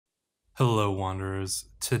Hello, Wanderers.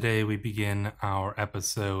 Today we begin our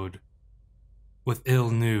episode with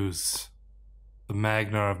ill news. The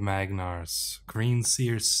Magnar of Magnars,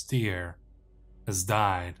 Magnar Styr, has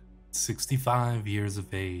died at 65 years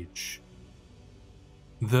of age.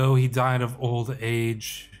 Though he died of old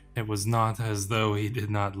age, it was not as though he did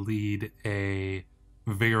not lead a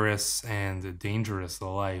vigorous and dangerous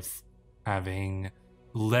life, having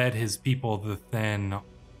led his people, the Then,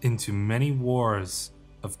 into many wars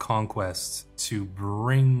of conquest to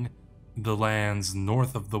bring the lands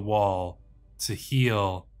north of the wall to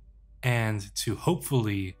heal and to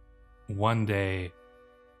hopefully one day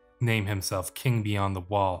name himself King Beyond the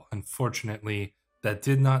Wall. Unfortunately, that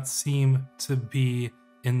did not seem to be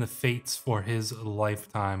in the fates for his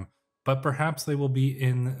lifetime, but perhaps they will be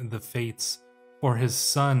in the fates for his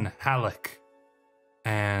son, Halleck.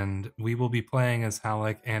 And we will be playing as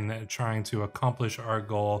Halleck and trying to accomplish our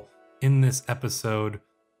goal in this episode.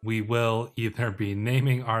 We will either be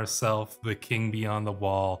naming ourselves the King Beyond the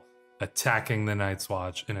Wall, attacking the Night's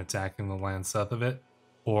Watch, and attacking the land south of it,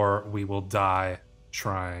 or we will die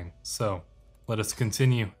trying. So let us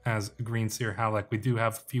continue as Magnar Halleck. We do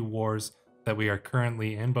have a few wars that we are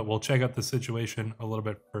currently in, but we'll check out the situation a little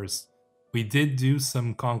bit first. We did do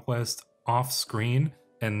some conquest off screen,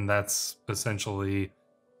 and that's essentially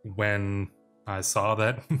when I saw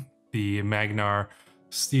that the Magnar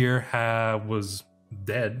Styr was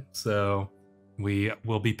dead, so we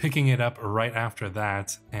will be picking it up right after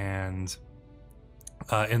that, and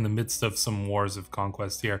in the midst of some wars of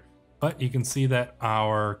conquest here. But you can see that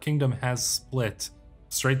our kingdom has split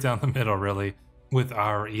straight down the middle, really, with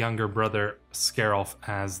our younger brother Scarolf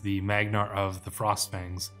as the Magnar of the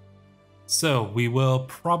Frostfangs. So we will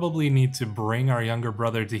probably need to bring our younger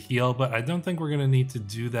brother to heal, but I don't think we're going to need to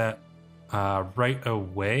do that right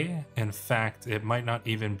away. In fact, it might not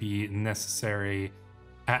even be necessary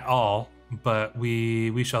at all, but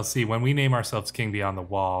we shall see. When we name ourselves King Beyond the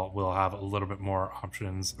Wall, we'll have a little bit more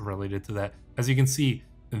options related to that. As you can see,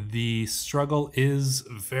 the struggle is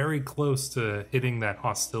very close to hitting that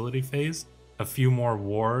hostility phase. A few more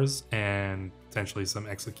wars and potentially some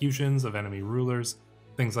executions of enemy rulers,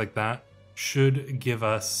 things like that, should give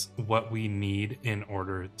us what we need in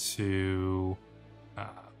order to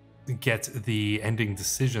get the ending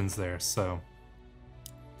decisions there. So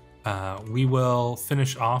we will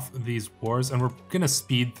finish off these wars, and we're going to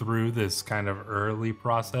speed through this kind of early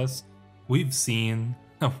process. We've seen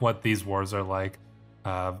what these wars are like.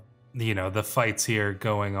 You know, the fights here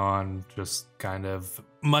going on just kind of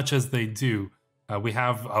much as they do. We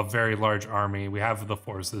have a very large army. We have the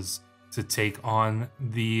forces to take on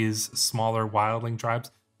these smaller wildling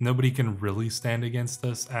tribes. Nobody can really stand against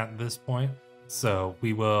us at this point, so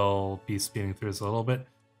we will be speeding through this a little bit.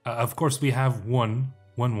 Of course, we have one,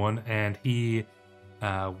 and he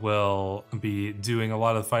will be doing a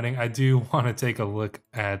lot of the fighting. I do want to take a look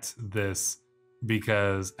at this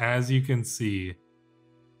because, as you can see,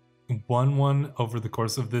 1-1 over the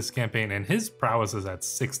course of this campaign, and his prowess is at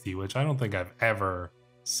 60, which I don't think I've ever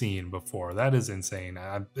seen before. That is insane.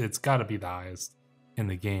 It's got to be the highest in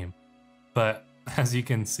the game. But as you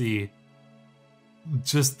can see,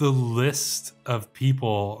 just the list of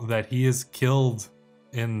people that he has killed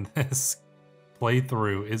in this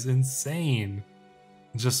playthrough is insane.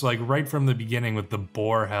 Just like right from the beginning with the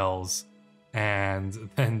boar hells, and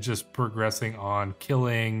then just progressing on,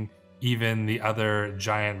 killing even the other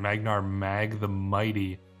giant Magnar Mag the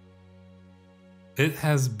Mighty. It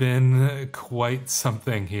has been quite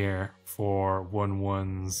something here for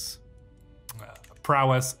 1-1's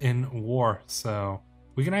prowess in war. So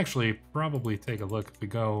we can actually probably take a look if we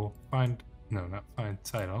go find, no, not find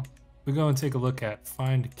title. We go and take a look at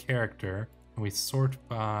find character, and we sort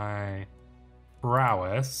by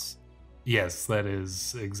prowess. Yes, that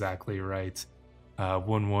is exactly right.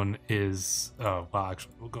 1-1 is, oh, well,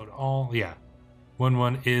 actually, we'll go to all. Yeah,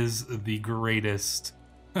 1-1 is the greatest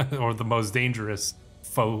or the most dangerous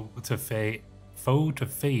foe to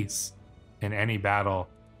face in any battle.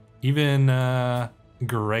 Even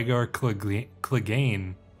Gregor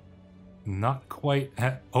Clegane, not quite.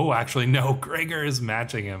 Oh, actually, no, Gregor is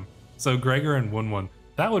matching him. So Gregor and 1-1,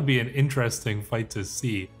 that would be an interesting fight to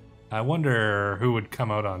see. I wonder who would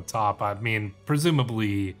come out on top. I mean,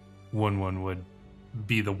 presumably 1-1 would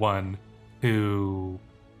be the one who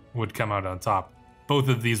would come out on top. Both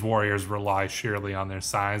of these warriors rely sheerly on their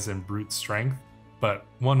size and brute strength, but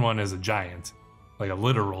 1-1 is a giant, like a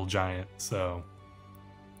literal giant, so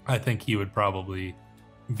I think he would probably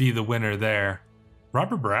be the winner there.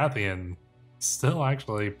 Robert Baratheon still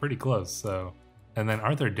actually pretty close, so, and then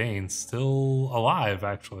Arthur Dane still alive,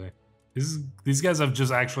 actually. These guys have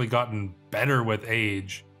just actually gotten better with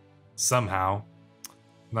age. somehow.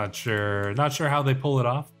 Not sure how they pull it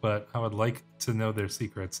off, but I would like to know their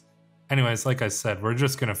secrets. Anyways, like I said, we're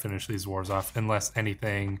just gonna finish these wars off unless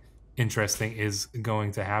anything interesting is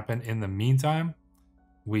going to happen. In the meantime,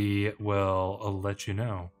 we will let you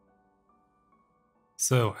know.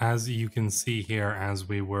 So as you can see here, as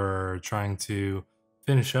we were trying to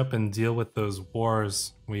finish up and deal with those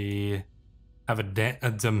wars, we have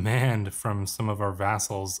a demand from some of our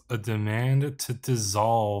vassals, a demand to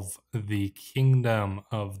dissolve the kingdom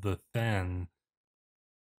of the Then.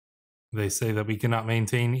 They say that we cannot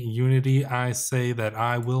maintain unity. I say that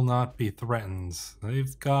I will not be threatened.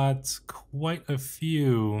 They've got quite a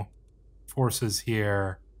few forces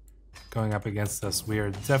here going up against us. We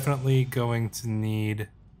are definitely going to need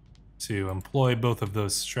to employ both of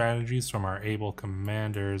those strategies from our able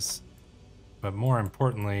commanders. But more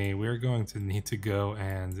importantly, we're going to need to go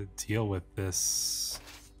and deal with this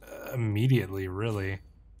immediately, really.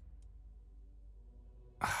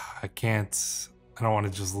 I don't want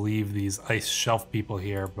to just leave these ice shelf people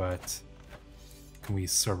here, but can we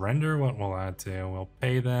surrender? What will that do? We'll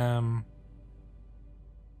pay them.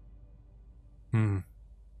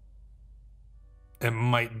 It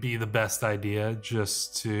might be the best idea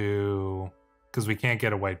just to... because we can't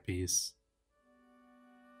get a white piece.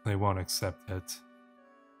 They won't accept it.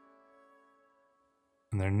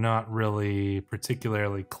 And they're not really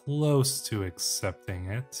particularly close to accepting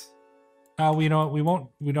it. You know what,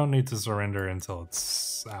 we don't need to surrender until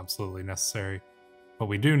it's absolutely necessary. What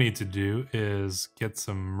we do need to do is get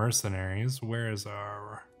some mercenaries. Where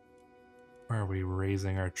are we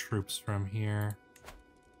raising our troops from here?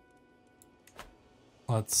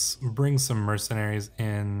 Let's bring some mercenaries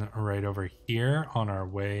in right over here on our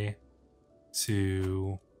way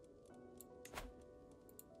to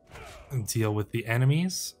deal with the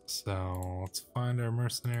enemies. So let's find our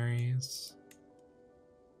mercenaries.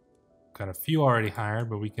 Got a few already hired,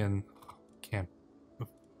 but we can't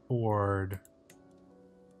afford.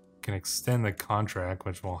 Can extend the contract,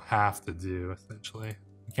 which we'll have to do essentially.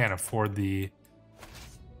 We can't afford the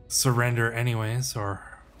surrender anyways, or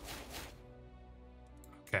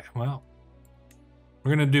okay, well,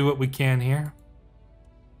 we're gonna do what we can here.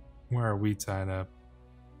 Where are we tied up?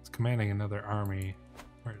 It's commanding another army.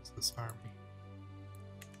 Where is this army?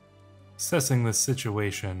 Assessing the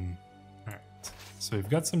situation. Alright, so we've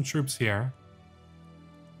got some troops here.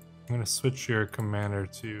 I'm gonna switch your commander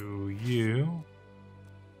to you.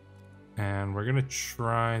 And we're gonna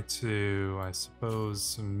try to, I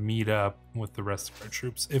suppose, meet up with the rest of our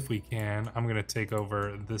troops if we can. I'm gonna take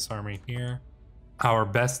over this army here. Our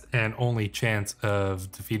best and only chance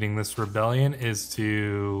of defeating this rebellion is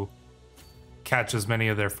to catch as many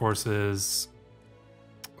of their forces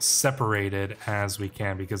separated as we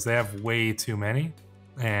can, because they have way too many,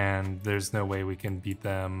 and there's no way we can beat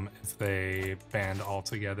them if they band all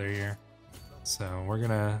together here. So we're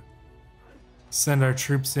gonna send our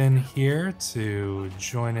troops in here to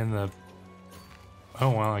join in the... Oh,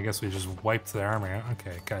 well, I guess we just wiped their army out.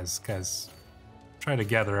 Okay, guys, try to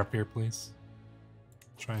gather up here, please.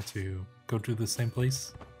 Try to go to the same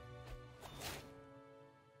place.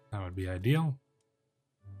 That would be ideal.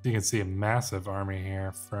 You can see a massive army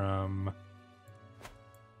here from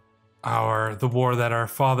the war that our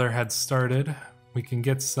father had started. We can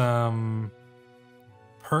get some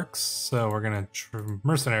perks, so we're gonna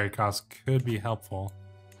mercenary costs could be helpful.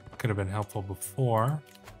 Could have been helpful before.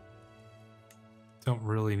 Don't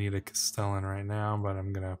really need a Castellan right now, but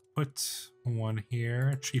I'm gonna put one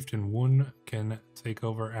here. Chieftain Wun can take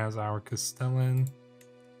over as our Castellan.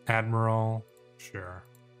 Admiral, sure.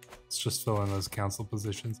 Let's just fill in those council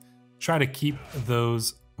positions. Try to keep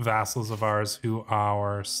those vassals of ours who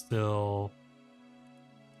are still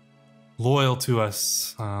loyal to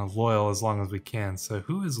us, loyal as long as we can. So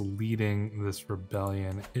who is leading this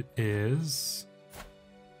rebellion? It is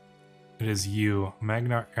you,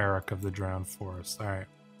 Magnar Eric of the Drowned Forest. All right.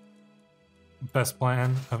 Best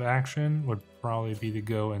plan of action would probably be to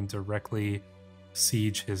go and directly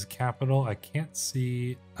siege his capital. I can't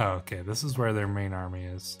see... Oh, okay. This is where their main army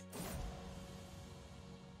is.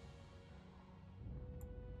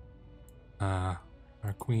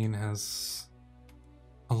 Our queen has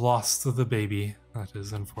lost the baby. That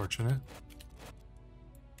is unfortunate.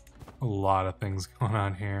 A lot of things going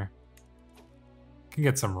on here. Can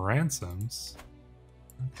get some ransoms.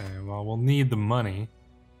 Okay, well, we'll need the money.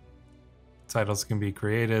 Titles can be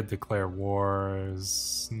created, declare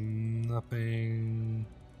wars, nothing.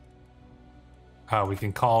 Oh, we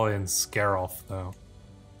can call in Scarolf, though.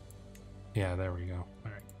 Yeah, there we go.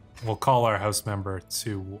 All right, we'll call our house member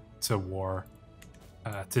to war,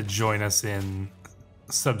 to join us in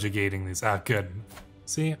subjugating these. Ah, good.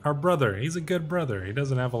 See, our brother, he's a good brother. He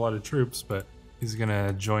doesn't have a lot of troops, but he's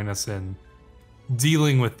gonna join us in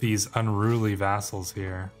dealing with these unruly vassals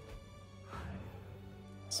here.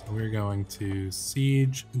 So we're going to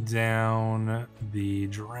siege down the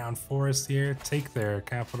Drowned Forest here, take their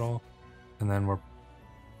capital, and then we're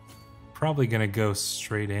probably going to go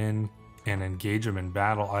straight in and engage them in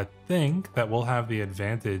battle. I think that we'll have the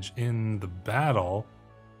advantage in the battle.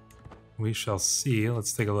 We shall see.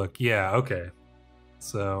 Let's take a look. Yeah, okay.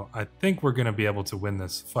 So I think we're going to be able to win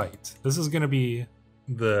this fight. This is going to be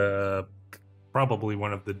probably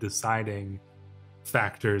one of the deciding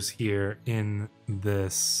factors here in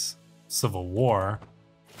this civil war.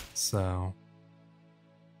 So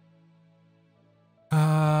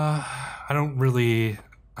I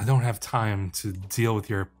don't have time to deal with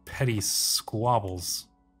your petty squabbles.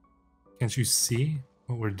 Can't you see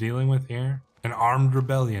what we're dealing with here? An armed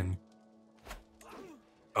rebellion.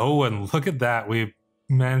 Oh, and look at that. We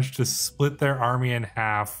managed to split their army in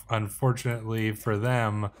half. Unfortunately for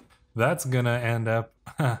them, that's gonna end up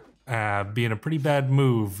being a pretty bad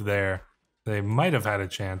move there. They might have had a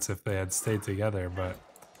chance if they had stayed together, but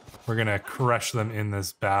we're gonna crush them in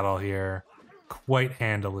this battle here quite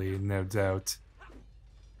handily, no doubt.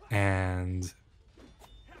 And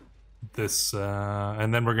this,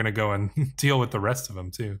 and then we're gonna go and deal with the rest of them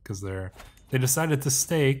too, because they decided to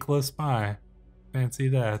stay close by. Fancy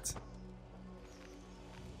that.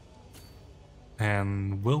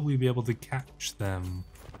 And will we be able to catch them?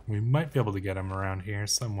 We might be able to get them around here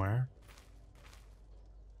somewhere.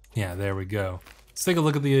 Yeah, there we go. Let's take a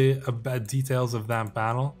look at the details of that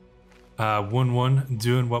battle. 1-1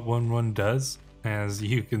 doing what 1-1 does. As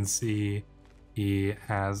you can see, he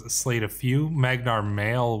has slayed a few. Magnar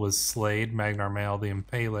Male was slayed. Magnar Male the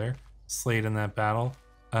Impaler slayed in that battle.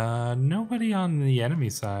 Nobody on the enemy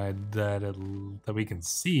side that we can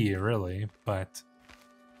see, really, but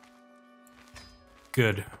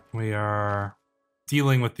good. We are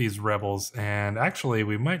dealing with these rebels, and actually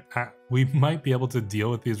we might be able to deal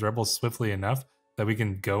with these rebels swiftly enough that we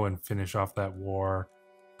can go and finish off that war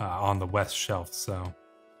on the west shelf. So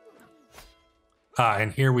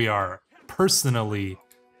and here we are personally,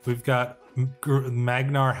 we've got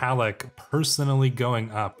Magnar Halleck personally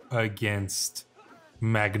going up against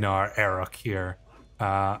Magnar Erok here.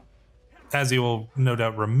 As you will no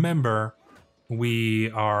doubt remember, we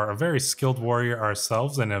are a very skilled warrior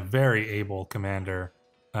ourselves and a very able commander,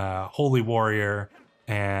 holy warrior,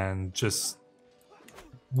 and just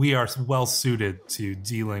we are well suited to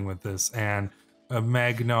dealing with this. And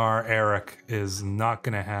Magnar Erok is not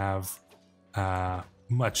going to have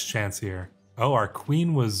much chance here. Oh, our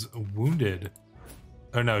queen was wounded.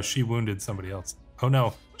 Oh no, she wounded somebody else. Oh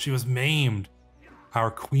no, she was maimed.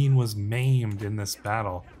 Our queen was maimed in this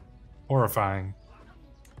battle. Horrifying.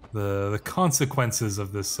 The consequences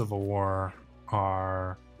of this civil war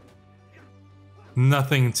are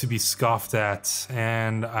nothing to be scoffed at,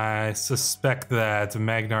 and I suspect that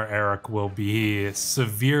Magnar Erok will be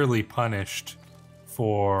severely punished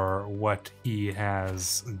for what he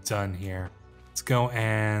has done here. Let's go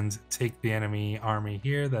and take the enemy army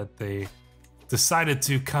here that they decided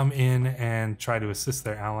to come in and try to assist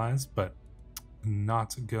their allies, but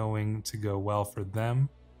not going to go well for them.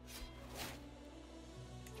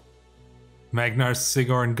 Magnar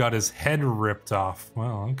Styr got his head ripped off.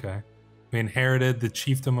 Well, okay. We inherited the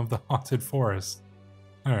chiefdom of the Haunted Forest.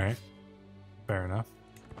 Alright. Fair enough.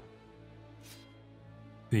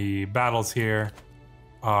 The battles here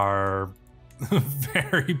are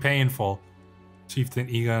very painful. Chieftain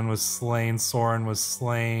Egon was slain, Soren was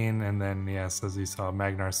slain, and then, yes, as you saw,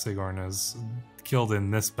 Magnar Styr is killed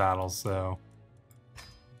in this battle, so...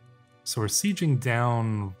 So we're sieging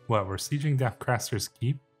down... What? We're sieging down Craster's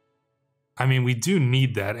Keep? I mean, we do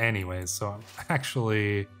need that anyway, so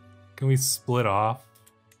actually... Can we split off?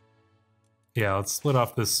 Yeah, let's split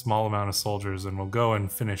off this small amount of soldiers and we'll go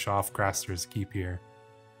and finish off Craster's Keep here.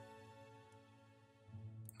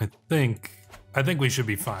 I think we should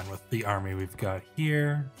be fine with the army we've got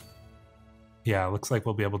here. Yeah, looks like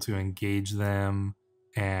we'll be able to engage them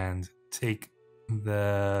and take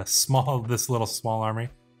this little small army.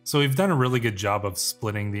 So we've done a really good job of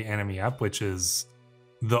splitting the enemy up, which is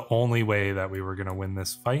the only way that we were going to win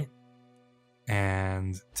this fight.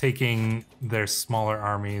 And taking their smaller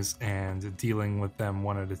armies and dealing with them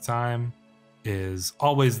one at a time is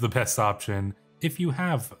always the best option if you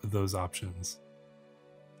have those options.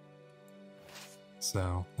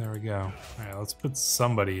 So there we go. All right, let's put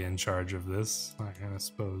somebody in charge of this. I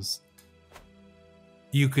suppose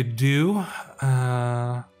you could do.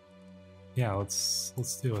 Yeah, let's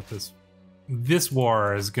deal with this. This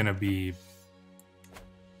war is gonna be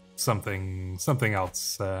something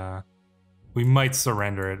else. We might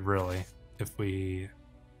surrender it, really, if we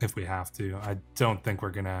have to. I don't think we're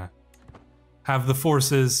gonna have the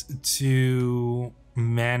forces to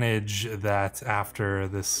manage that after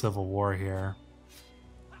this civil war here.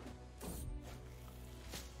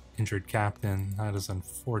 Injured captain, that is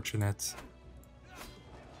unfortunate.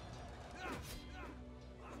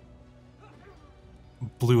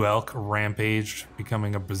 Blue Elk rampage,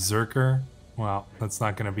 becoming a berserker. Well, that's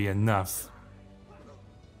not going to be enough.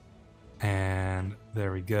 And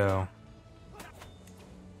there we go.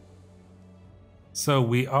 So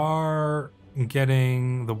we are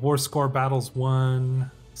getting the war score battles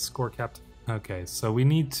won. Score capped. Okay, so we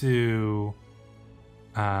need to...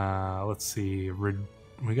 let's see.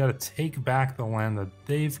 We got to take back the land that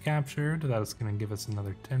they've captured. That is going to give us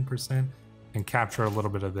another 10%. And capture a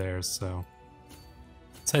little bit of theirs, so...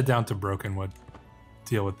 Let's head down to Brokenwood.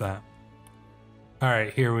 Deal with that.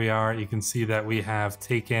 Alright, here we are. You can see that we have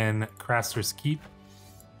taken Craster's Keep.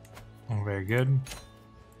 Oh, very good.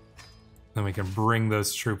 Then we can bring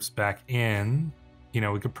those troops back in. You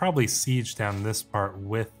know, we could probably siege down this part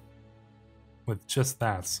with just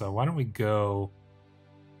that. So why don't we go...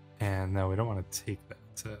 And no, we don't want to take that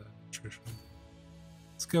attrition.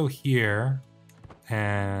 Let's go here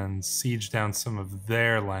and siege down some of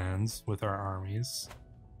their lands with our armies.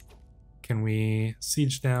 Can we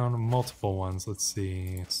siege down multiple ones? Let's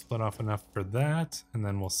see. Split off enough for that, and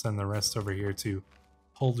then we'll send the rest over here to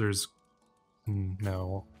Holder's.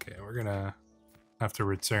 No, okay, we're gonna have to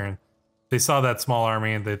return. They saw that small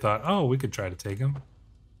army and they thought, oh, we could try to take them.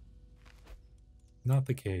 Not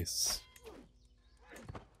the case.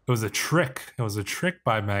 It was a trick. It was a trick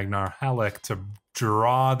by Magnar to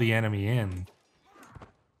draw the enemy in.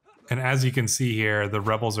 And as you can see here, the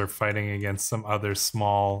rebels are fighting against some other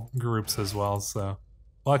small groups as well, so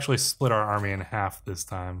we'll actually split our army in half this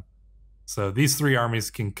time. So these three armies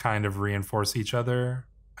can kind of reinforce each other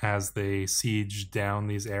as they siege down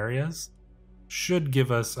these areas. Should give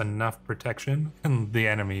us enough protection, and the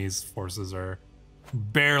enemy's forces are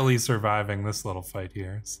barely surviving this little fight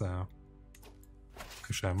here, so...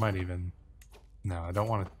 Actually, I might even... No, I don't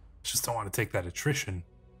want to... Just don't want to take that attrition.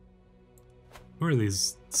 Who are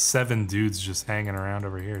these 7 dudes just hanging around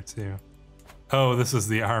over here, too? Oh, this is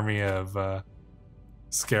the army of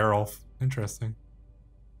Scarolf. Interesting.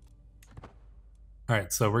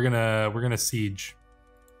 Alright, so we're gonna siege.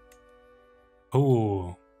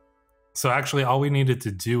 Oh. So actually, all we needed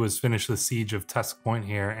to do was finish the siege of Tusk Point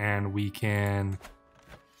here, and we can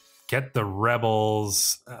get the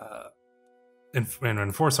rebels... and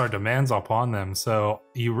enforce our demands upon them. So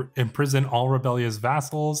you imprison all rebellious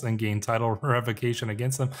vassals and gain title revocation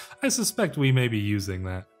against them. I suspect we may be using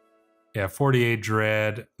that. Yeah, 48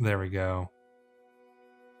 dread. There we go.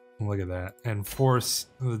 Look at that. Enforce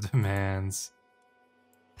the demands.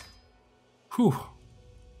 Whew.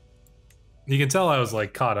 You can tell I was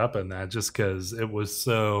like caught up in that just because it was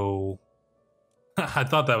so... I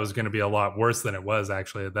thought that was going to be a lot worse than it was,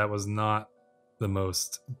 actually. That was not the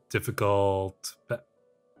most difficult.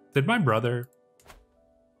 Did my brother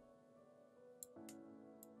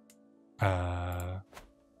what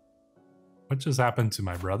just happened to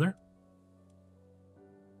my brother?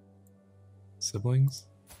 Siblings?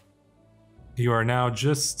 You are now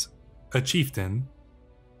just a chieftain.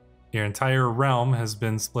 Your entire realm has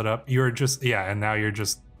been split up. You're just, yeah, and now you're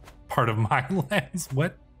just part of my lands.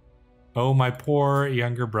 What? Oh, my poor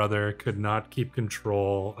younger brother could not keep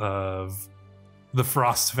control of the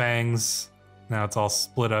Frostfangs. Now it's all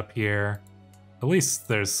split up here. At least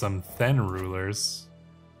there's some Then rulers.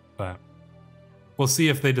 But we'll see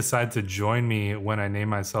if they decide to join me when I name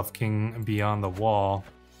myself King Beyond the Wall.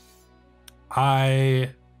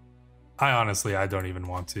 I honestly, I don't even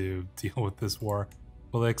want to deal with this war.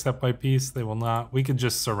 Will they accept my peace? They will not. We could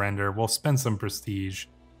just surrender. We'll spend some prestige.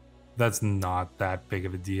 That's not that big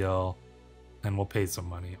of a deal. And we'll pay some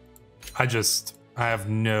money. I have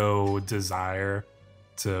no desire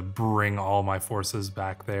to bring all my forces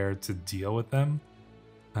back there to deal with them.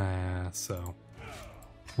 So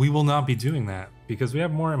we will not be doing that because we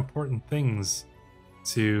have more important things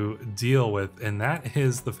to deal with. And that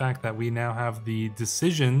is the fact that we now have the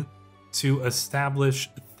decision to establish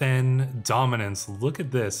Then dominance. Look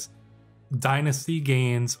at this. Dynasty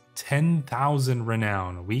gains 10,000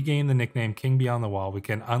 renown. We gain the nickname King Beyond the Wall. We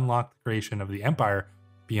can unlock the creation of the Empire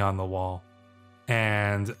Beyond the Wall.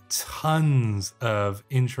 And tons of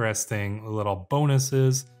interesting little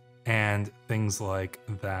bonuses and things like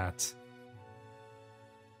that.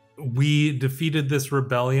 We defeated this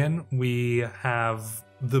rebellion. We have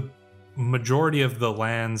the majority of the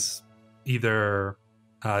lands either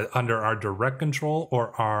under our direct control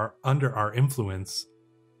or are under our influence,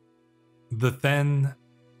 the Then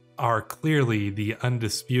are clearly the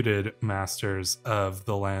undisputed masters of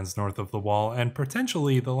the lands north of the wall, and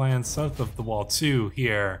potentially the lands south of the wall too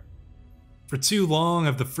here. For too long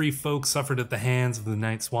have the free folk suffered at the hands of the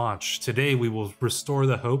Night's Watch. Today we will restore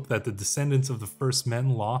the hope that the descendants of the first men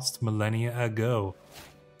lost millennia ago.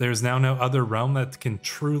 There is now no other realm that can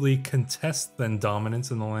truly contest Then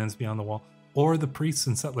dominance in the lands beyond the wall, or the priests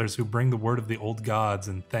and settlers who bring the word of the old gods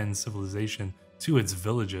and Then civilization to its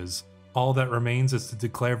villages. All that remains is to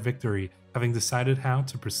declare victory, having decided how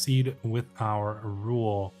to proceed with our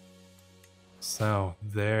rule. So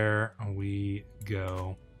there we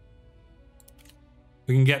go.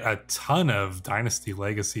 We can get a ton of dynasty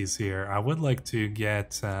legacies here. I would like to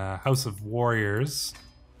get House of Warriors.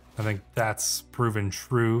 I think that's proven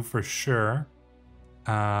true for sure.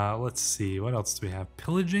 Let's see, what else do we have?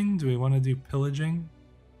 Pillaging? Do we want to do pillaging?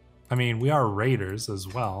 I mean, we are raiders as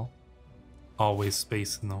well. Always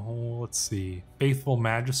space in the hole. Let's see. Faithful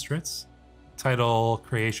Magistrates. Title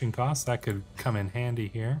creation cost. That could come in handy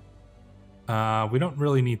here. We don't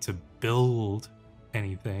really need to build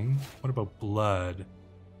anything. What about blood?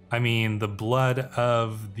 I mean, the blood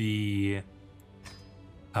of the...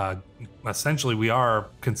 essentially, we are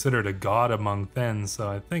considered a god among Then, so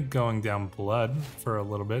I think going down blood for a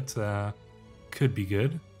little bit could be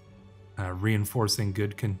good. Reinforcing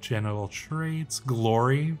good congenital traits.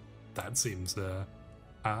 Glory. That seems...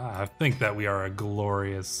 I think that we are a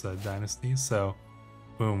glorious dynasty, so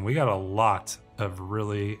boom, we got a lot of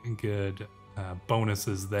really good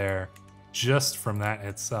bonuses there just from that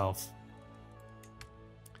itself.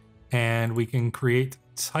 And we can create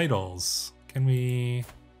titles. Can we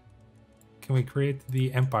create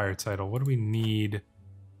the Empire title? What do we need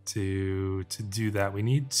to do that? We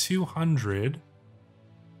need 200.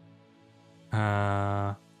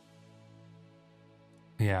 Yeah,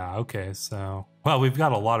 okay, so... Well, we've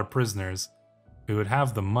got a lot of prisoners. We would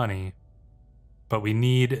have the money, but we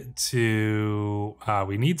need to...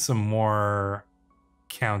 we need some more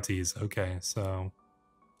counties. Okay, so...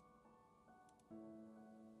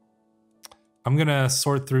 I'm gonna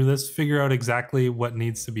sort through this, figure out exactly what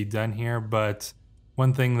needs to be done here, but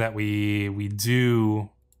one thing that we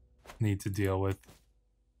do need to deal with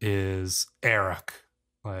is Eric.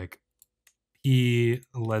 Like, he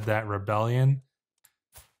led that rebellion.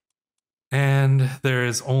 And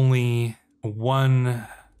there's only one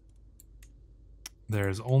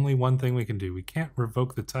thing we can do. We can't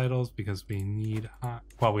revoke the titles because we need...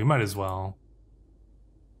 well, we might as well.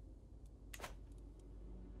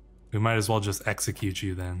 We might as well just execute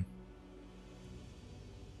you then.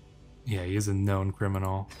 Yeah, he is a known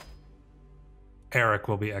criminal. Eric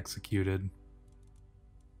will be executed.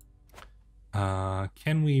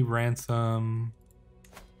 Can we ransom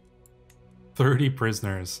 30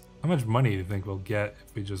 prisoners? How much money do you think we'll get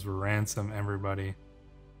if we just ransom everybody?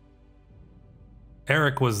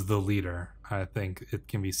 Eric was the leader, I think it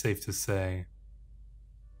can be safe to say.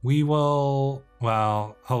 We will...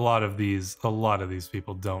 Well, a lot of these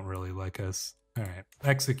people don't really like us. Alright,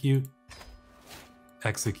 execute.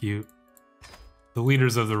 Execute. The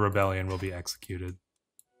leaders of the rebellion will be executed.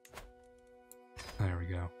 There we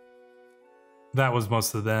go. That was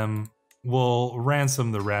most of them. We'll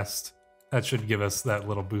ransom the rest. That should give us that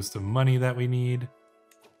little boost of money that we need.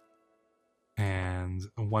 And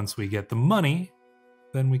once we get the money,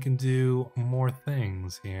 then we can do more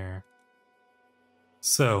things here.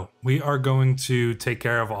 So we are going to take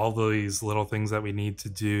care of all these little things that we need to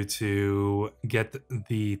do to get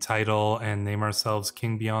the title and name ourselves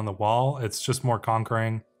King Beyond the Wall. It's just more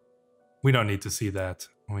conquering. We don't need to see that.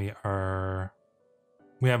 We have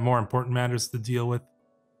more important matters to deal with.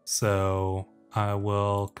 So I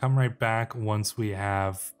will come right back once we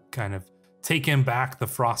have kind of taken back the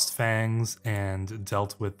Frost Fangs and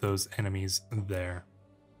dealt with those enemies there.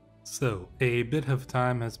 So, a bit of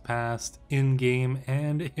time has passed in-game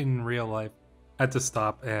and in real life. I had to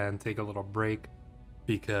stop and take a little break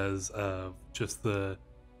because of just the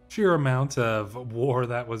sheer amount of war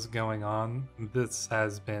that was going on. This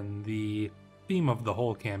has been the theme of the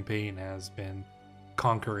whole campaign, has been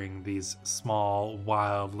conquering these small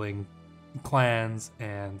wildling clans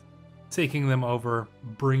and taking them over,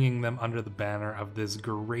 bringing them under the banner of this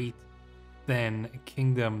great Then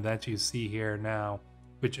kingdom that you see here now,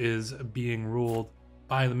 which is being ruled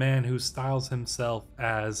by the man who styles himself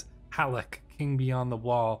as Halleck, King Beyond the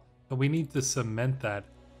Wall. But we need to cement that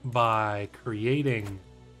by creating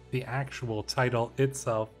the actual title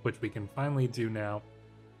itself, which we can finally do now.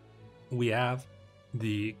 We have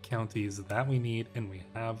the counties that we need, and we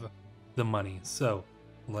have the money. So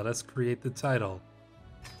let us create the title.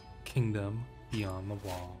 kingdom beyond the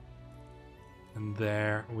wall. And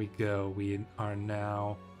there we go. We are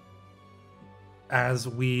now, as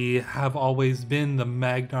we have always been, the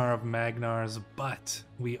Magnar of Magnars, but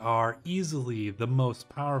we are easily the most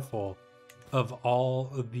powerful of all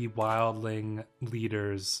of the wildling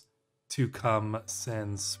leaders to come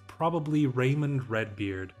since probably Raymond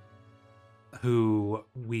Redbeard, who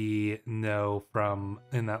we know from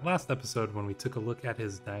in that last episode when we took a look at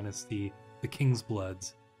his dynasty, the King's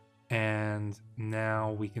Bloods. And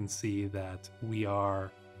now we can see that we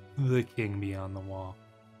are the king beyond the wall.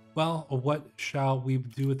 Well, what shall we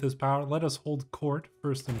do with this power? Let us hold court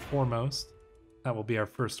first and foremost. That will be our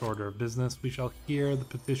first order of business. We shall hear the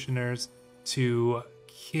petitioners to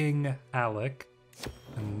King Alec,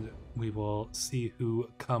 and we will see who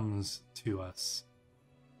comes to us.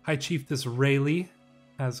 High Chiefess Rayleigh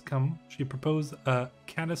has come. She proposed a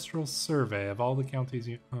cadastral survey of all the counties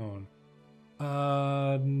you own.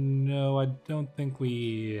 No, I don't think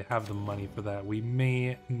we have the money for that. We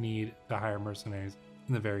may need to hire mercenaries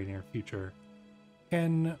in the very near future.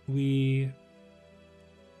 Can we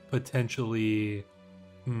potentially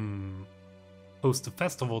host a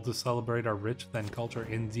festival to celebrate our rich then culture?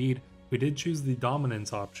 Indeed, we did choose the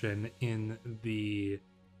dominance option in the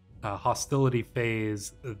hostility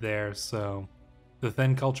phase there, so the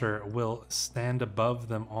then culture will stand above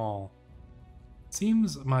them all.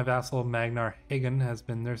 Seems my vassal Magnar Hagen has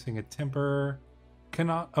been nursing a temper,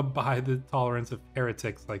 cannot abide the tolerance of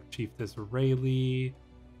heretics like Chiefess Rayleigh.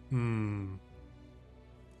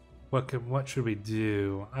 What should we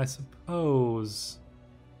do? I suppose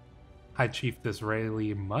High Chiefess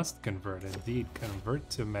Rayleigh must convert, indeed, convert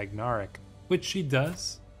to Magnaric, which she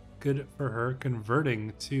does. Good for her,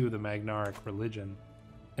 converting to the Magnaric religion.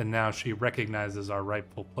 And now she recognizes our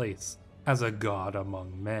rightful place as a god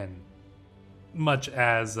among men. Much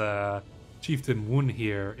as Chieftain Woon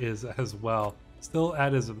here is as well. Still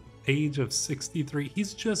at his age of 63,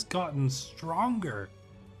 he's just gotten stronger.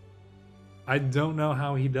 I don't know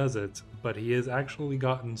how he does it, but he has actually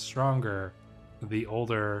gotten stronger the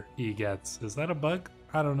older he gets. Is that a bug?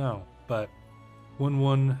 I don't know. But Woon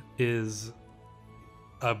Woon is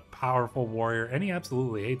a powerful warrior, and he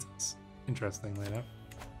absolutely hates us, interestingly enough.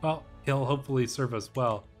 Well, he'll hopefully serve us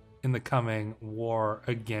well in the coming war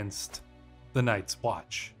against the Night's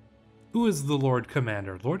Watch. Who is the Lord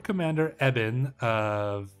Commander? Lord Commander Eben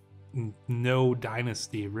of no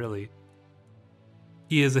dynasty, really.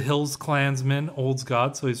 He is a Hills clansman, Old's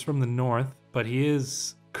god, so he's from the north, but he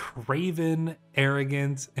is craven,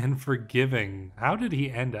 arrogant, and forgiving. How did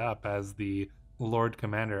he end up as the Lord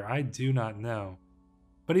Commander? I do not know.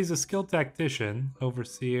 But he's a skilled tactician,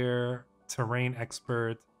 overseer, terrain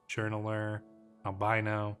expert, journaler,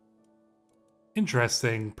 albino.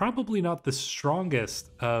 Interesting. Probably not the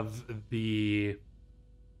strongest of the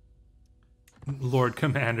Lord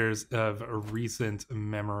Commanders of recent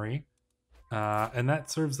memory. And that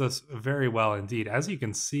serves us very well indeed. As you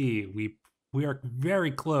can see, we are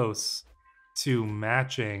very close to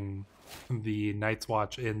matching the Night's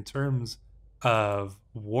Watch in terms of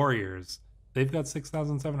warriors. They've got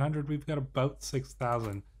 6,700. We've got about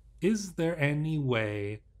 6,000. Is there any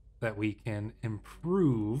way that we can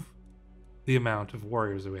improve the amount of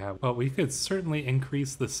warriors that we have? Well, we could certainly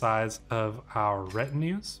increase the size of our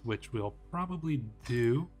retinues, which we'll probably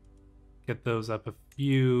do. Get those up a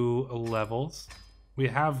few levels. We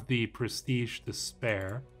have the prestige to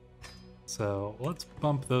spare, so let's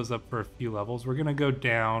bump those up for a few levels. We're gonna go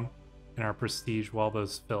down in our prestige while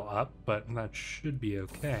those fill up, but that should be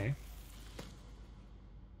okay.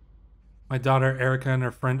 My daughter Erica and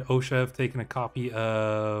her friend Osha have taken a copy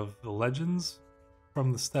of the Legends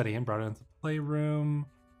from the study and brought it into the playroom.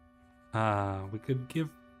 We could give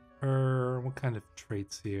her, what kind of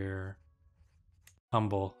traits here?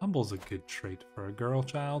 Humble. Humble's a good trait for a girl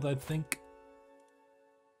child, I think.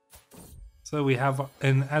 So we have,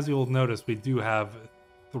 and as you will notice, we do have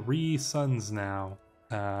 3 sons now.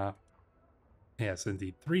 Yes,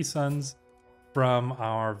 indeed, 3 sons from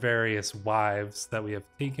our various wives that we have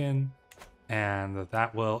taken, and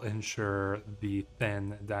that will ensure the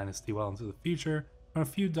Then dynasty well into the future, and a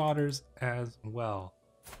few daughters as well.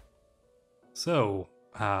 So,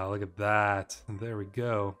 look at that. There we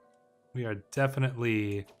go. We are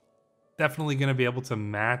definitely going to be able to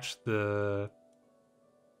match the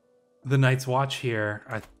Night's Watch here.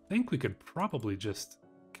 I think we could probably just,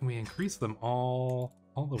 can we increase them all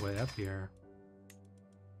the way up here?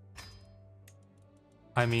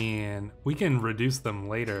 I mean, we can reduce them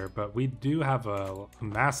later, but we do have a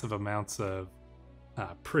massive amounts of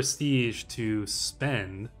prestige to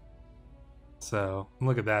spend. So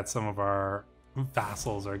look at that. Some of our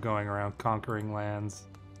vassals are going around conquering lands.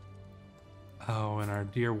 Oh, and our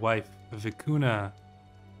dear wife, Vicuna,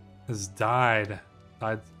 has died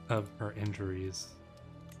of her injuries.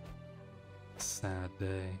 Sad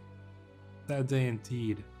day. Sad day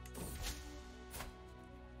indeed.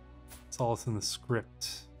 It's all in the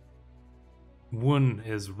script. Woon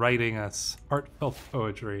is writing us heartfelt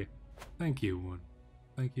poetry. Thank you, Woon.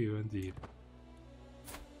 Thank you indeed.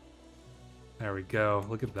 There we go.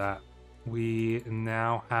 Look at that. We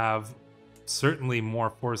now have certainly more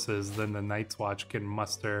forces than the Night's Watch can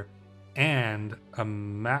muster, and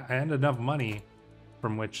enough money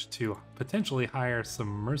from which to potentially hire some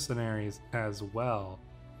mercenaries as well.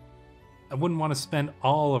 I wouldn't want to spend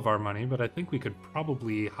all of our money, but I think we could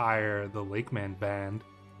probably hire the Lakeman Band.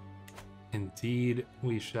 Indeed,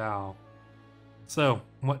 we shall. So,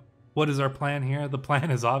 what is our plan here? The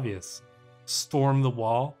plan is obvious. Storm the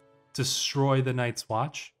wall, destroy the Night's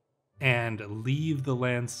Watch, and leave the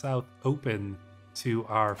land south open to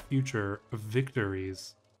our future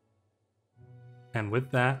victories. And with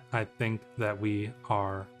that, I think that we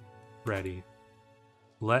are ready.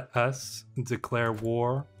 Let us declare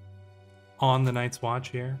war on the Night's Watch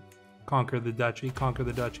here. Conquer the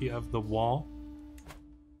Duchy of the Wall.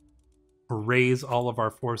 Raise all of our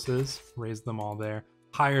forces, raise them all there.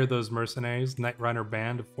 Hire those mercenaries, Night Runner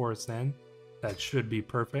Band of Forest End. That should be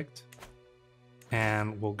perfect.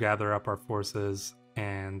 And we'll gather up our forces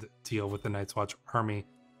and deal with the Night's Watch army.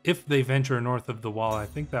 If they venture north of the wall, I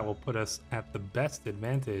think that will put us at the best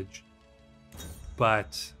advantage.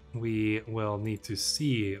 But we will need to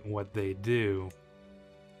see what they do.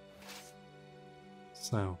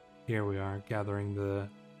 So here we are, gathering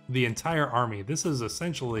the entire army. This is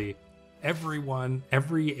essentially everyone,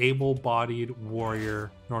 every able-bodied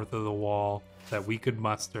warrior north of the wall that we could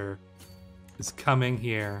muster is coming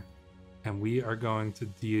here, and we are going to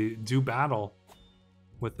do battle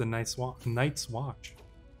with the Night's Watch.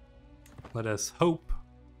 Let us hope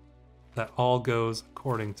that all goes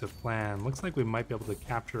according to plan. Looks like we might be able to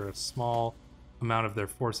capture a small amount of their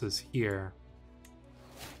forces here.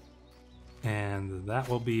 And that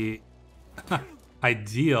will be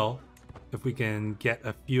ideal if we can get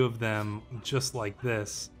a few of them just like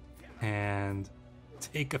this and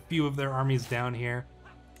take a few of their armies down here.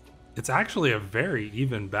 It's actually a very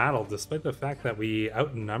even battle, despite the fact that we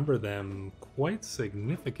outnumber them quite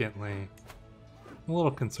significantly. I'm a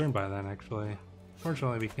little concerned by that, actually.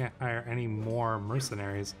 Fortunately, we can't hire any more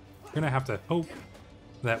mercenaries. We're going to have to hope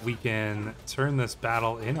that we can turn this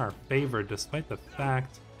battle in our favor, despite the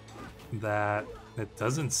fact that it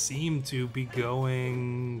doesn't seem to be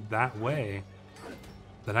going that way.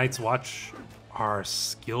 The Night's Watch are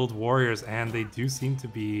skilled warriors, and they do seem to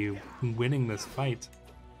be winning this fight.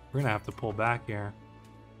 We're gonna have to pull back here.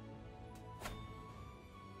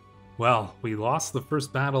 Well, we lost the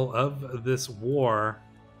first battle of this war.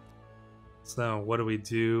 So what do we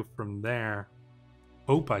do from there?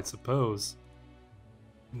 Hope, I suppose.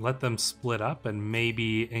 Let them split up and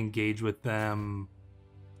maybe engage with them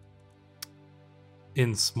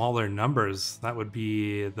in smaller numbers. That would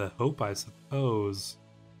be the hope, I suppose.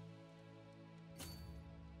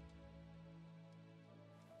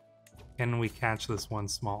 Can we catch this one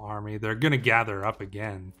small army? They're gonna gather up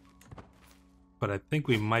again. But I think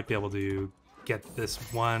we might be able to get this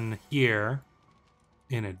one here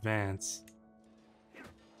in advance.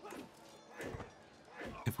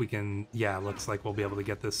 If we can, yeah, looks like we'll be able to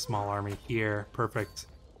get this small army here. Perfect.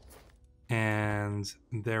 And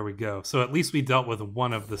there we go. So at least we dealt with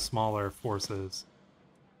one of the smaller forces.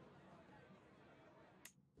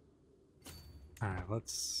 Alright,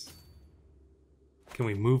 let's... Can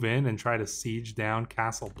we move in and try to siege down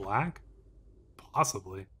Castle Black?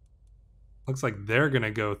 Possibly. Looks like they're going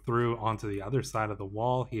to go through onto the other side of the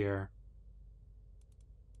wall here.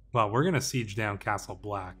 Well, we're going to siege down Castle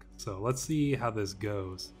Black. So let's see how this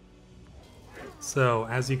goes. So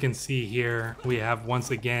as you can see here, we have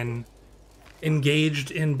once again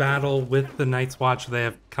engaged in battle with the Night's Watch. They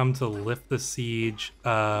have come to lift the siege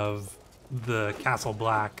of the Castle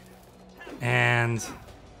Black. And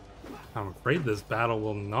I'm afraid this battle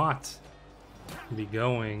will not be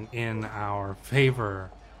going in our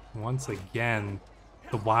favor. Once again,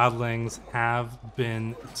 the Wildlings have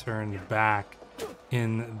been turned back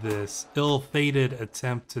in this ill-fated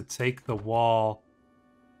attempt to take the wall.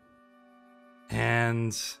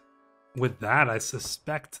 And with that, I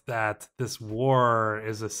suspect that this war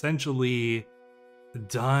is essentially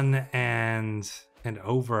done and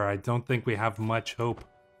over. I don't think we have much hope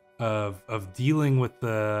of dealing with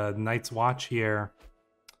the Night's Watch here.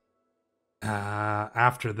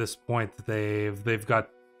 After this point, they've got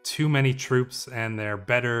too many troops, and they're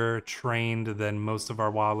better trained than most of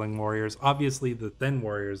our Wildling warriors. Obviously, the Thin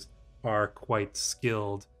warriors are quite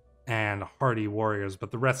skilled and hardy warriors,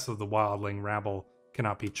 but the rest of the wildling rabble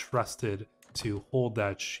cannot be trusted to hold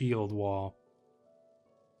that shield wall.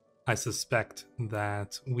 I suspect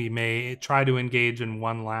that we may try to engage in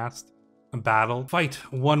one last battle, fight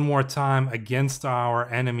one more time against our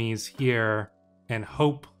enemies here, and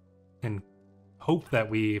hope that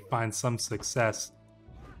we find some success.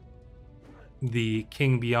 The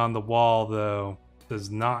king beyond the wall, though,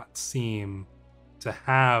 does not seem to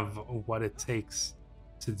have what it takes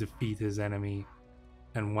to defeat his enemy,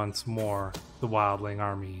 and once more the wildling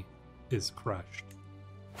army is crushed.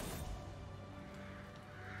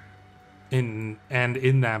 In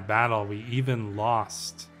that battle, we even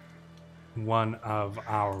lost one of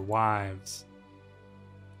our wives.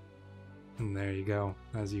 And there you go.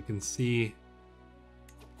 As you can see,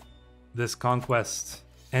 this conquest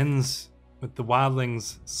ends with the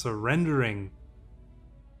wildlings surrendering.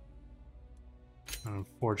 An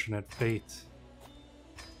unfortunate fate.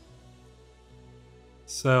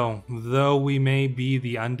 So, though we may be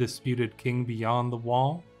the undisputed king beyond the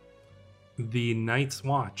wall, the Night's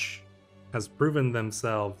Watch has proven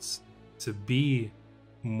themselves to be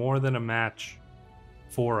more than a match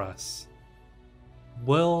for us.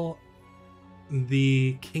 Will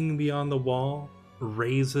the king beyond the wall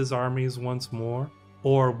raise his armies once more?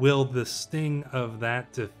 Or will the sting of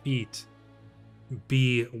that defeat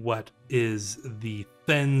be what is the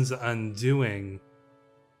Then's undoing?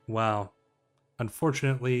 Well,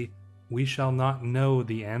 unfortunately, we shall not know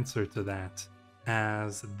the answer to that,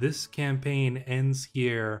 as this campaign ends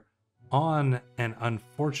here on an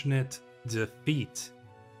unfortunate defeat.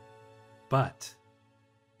 But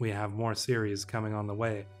we have more series coming on the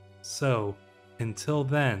way. So, until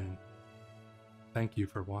then, thank you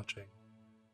for watching.